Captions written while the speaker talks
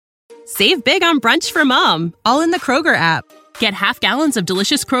Save big on brunch for mom, all in the Kroger app. Get half gallons of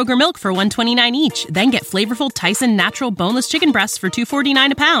delicious Kroger milk for $1.29 each. Then get flavorful Tyson natural boneless chicken breasts for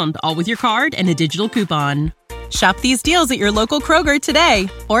 $2.49 a pound, all with your card and a digital coupon. Shop these deals at your local Kroger today,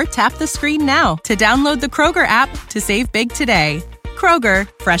 or tap the screen now to download the Kroger app to save big today. Kroger,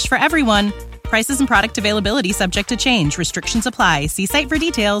 fresh for everyone. Prices and product availability subject to change. Restrictions apply. See site for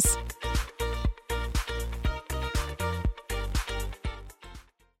details.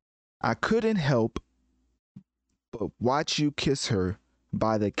 I couldn't help but watch you kiss her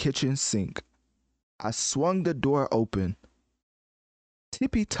by the kitchen sink. I swung the door open,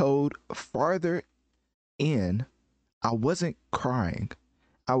 tippy-toed farther in. I wasn't crying.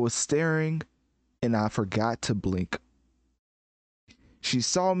 I was staring, and I forgot to blink. She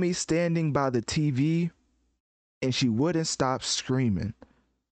saw me standing by the TV, and she wouldn't stop screaming.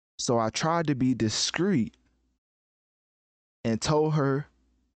 So I tried to be discreet and told her,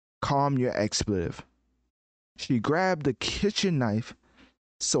 "Calm your expletive." She grabbed the kitchen knife,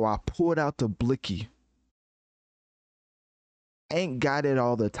 so I pulled out the blicky. Ain't got it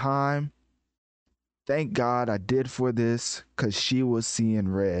all the time. Thank God I did for this, 'cause she was seeing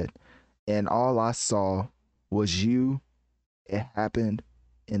red, and all I saw was you. It happened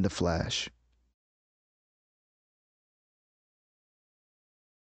in the flash.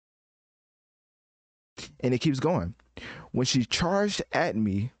 And it keeps going. When she charged at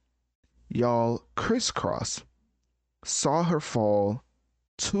me, y'all crisscross, saw her fall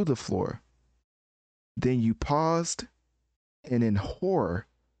to the floor. Then you paused, and in horror,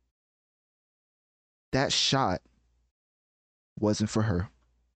 that shot wasn't for her.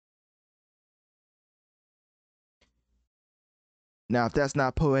 Now, if that's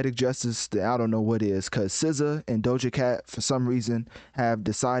not poetic justice, then I don't know what is, because SZA and Doja Cat, for some reason, have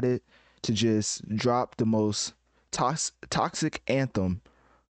decided to just drop the most toxic anthem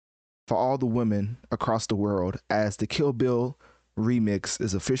for all the women across the world, as the Kill Bill remix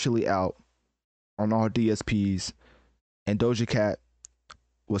is officially out on all DSPs, and Doja Cat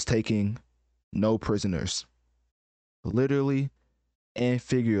was taking no prisoners, literally and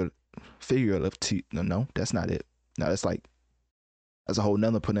figuratively. No, that's not it. No, that's a whole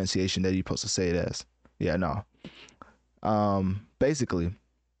nother pronunciation that you're supposed to say it as. Yeah, no. Basically,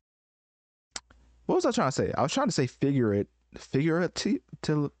 what was I trying to say? I was trying to say figuratively.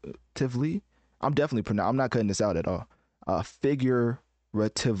 I'm not cutting this out at all.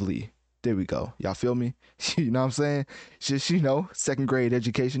 Figuratively. There we go. Y'all feel me? You know what I'm saying? Just, second grade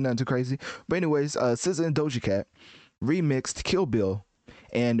education, nothing too crazy. But anyways, SZA and Doja Cat remixed Kill Bill,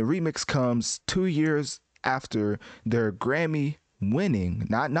 and the remix comes 2 years after their Grammy winning,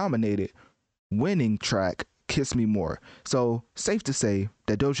 not nominated, winning track, Kiss Me More. So safe to say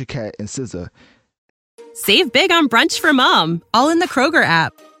that Doja Cat and SZA Save big on brunch for mom, all in the Kroger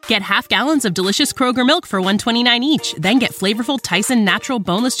app. Get half gallons of delicious Kroger milk for $1.29 each. Then get flavorful Tyson natural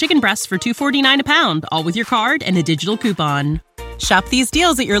boneless chicken breasts for $2.49 a pound, all with your card and a digital coupon. Shop these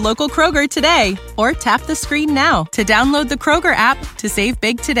deals at your local Kroger today, or tap the screen now to download the Kroger app to save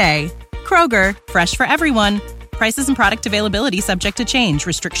big today. Kroger, fresh for everyone. Prices and product availability subject to change.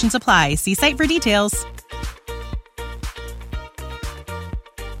 Restrictions apply. See site for details.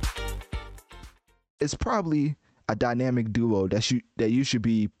 It's probably a dynamic duo that you should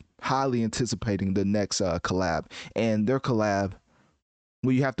be highly anticipating the next collab. And their collab,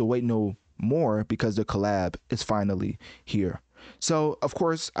 well, you have to wait no more because the collab is finally here. So, of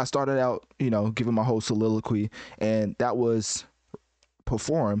course, I started out, giving my whole soliloquy, and that was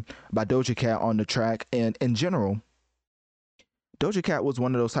performed by Doja Cat on the track. And in general, Doja Cat was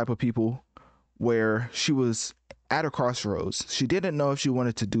one of those type of people where she was at a crossroads. She didn't know if she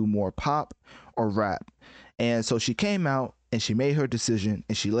wanted to do more pop or rap. And so she came out and she made her decision,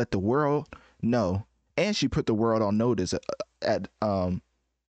 and she let the world know, and she put the world on notice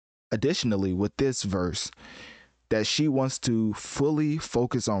additionally with this verse, that she wants to fully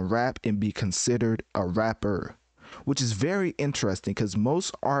focus on rap and be considered a rapper, which is very interesting because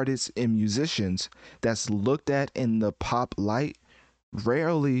most artists and musicians that's looked at in the pop light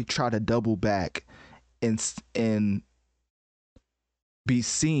rarely try to double back and be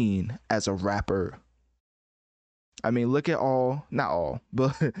seen as a rapper. I mean, look at not all,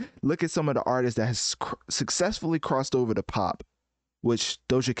 but look at some of the artists that has successfully crossed over to pop, which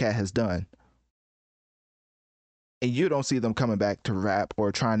Doja Cat has done. And you don't see them coming back to rap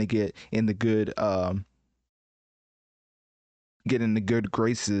or trying to get in the good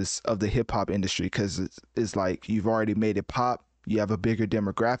graces of the hip hop industry, because it's like you've already made it pop. You have a bigger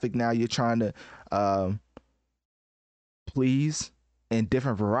demographic now. You're trying to please, and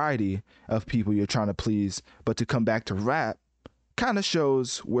different variety of people you're trying to please. But to come back to rap kind of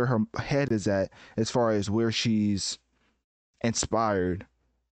shows where her head is at as far as where she's inspired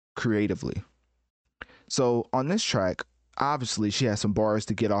creatively. So on this track, obviously she has some bars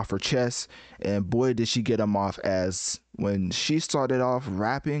to get off her chest, and boy did she get them off. As when she started off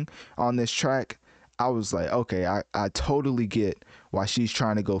rapping on this track, I was like, okay, I totally get why she's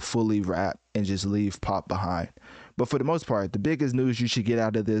trying to go fully rap and just leave pop behind. But for the most part, the biggest news you should get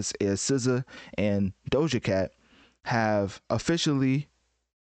out of this is SZA and Doja Cat have officially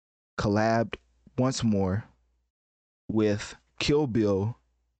collabed once more with Kill Bill,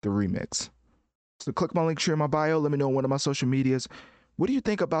 the remix. So click my link, share my bio. Let me know on one of my social medias. What do you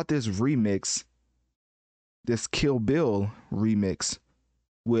think about this remix, this Kill Bill remix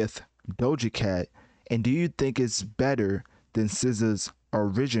with Doja Cat? And do you think it's better than SZA's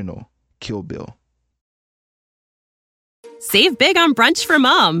original Kill Bill? Save big on brunch for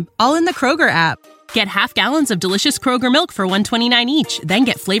mom, all in the Kroger app. Get half gallons of delicious Kroger milk for $1.29 each. Then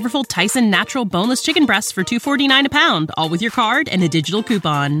get flavorful Tyson natural boneless chicken breasts for $2.49 a pound, all with your card and a digital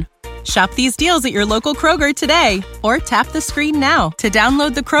coupon. Shop these deals at your local Kroger today, or tap the screen now to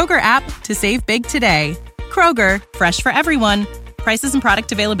download the Kroger app to save big today. Kroger, fresh for everyone. Prices and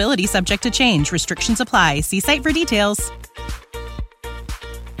product availability subject to change. Restrictions apply. See site for details.